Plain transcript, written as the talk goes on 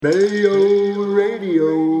Bayo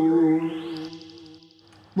Radio.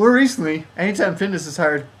 More recently, Anytime Fitness has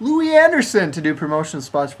hired Louie Anderson to do promotional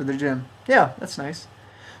spots for their gym. Yeah, that's nice.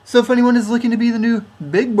 So if anyone is looking to be the new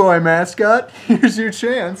big boy mascot, here's your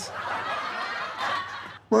chance.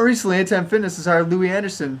 More recently, Anytime Fitness has hired Louie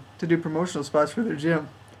Anderson to do promotional spots for their gym.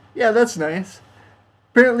 Yeah, that's nice.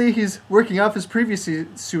 Apparently, he's working off his previous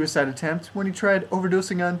suicide attempt when he tried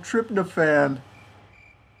overdosing on tryptophan.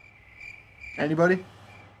 Anybody?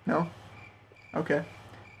 No? Okay.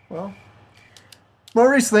 Well.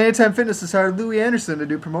 More recently, Anytime Fitness has hired Louie Anderson to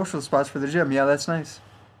do promotional spots for the gym. Yeah, that's nice.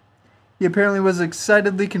 He apparently was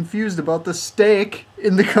excitedly confused about the steak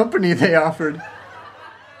in the company they offered.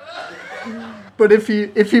 But if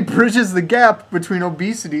he bridges the gap between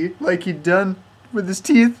obesity, like he'd done with his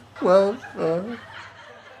teeth, well,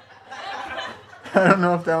 I don't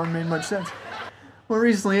know if that one made much sense. More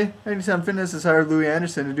recently, Anytime Fitness has hired Louie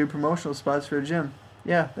Anderson to do promotional spots for a gym.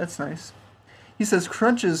 Yeah, that's nice. He says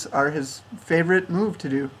crunches are his favorite move to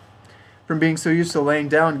do, from being so used to laying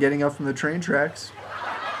down, getting up from the train tracks.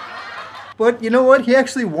 But you know what? He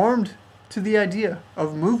actually warmed to the idea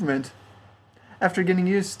of movement after getting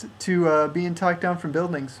used to being talked down from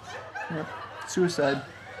buildings. Yep. Suicide.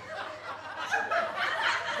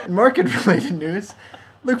 In market-related news,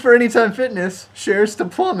 look for Anytime Fitness shares to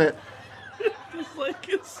plummet. Just like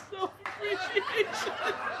his self-appreciation.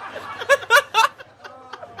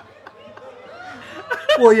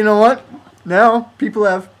 Well, you know what? Now people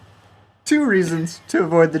have two reasons to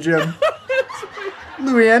avoid the gym.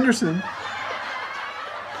 Louie Anderson.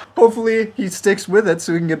 Hopefully he sticks with it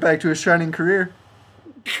so he can get back to his shining career.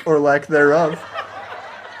 Or lack thereof.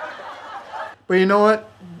 But you know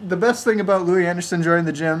what? The best thing about Louie Anderson joining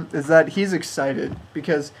the gym is that he's excited.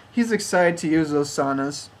 Because he's excited to use those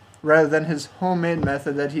saunas rather than his homemade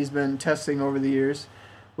method that he's been testing over the years.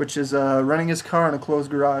 Which is running his car in a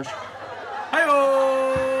closed garage. Hi-oh!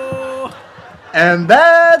 And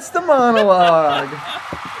that's the monologue. Oh,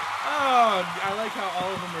 I like how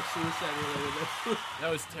all of them are suicide related. That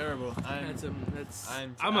was terrible.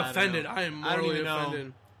 I'm offended. I am morally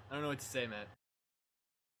offended. I don't know what to say, Matt.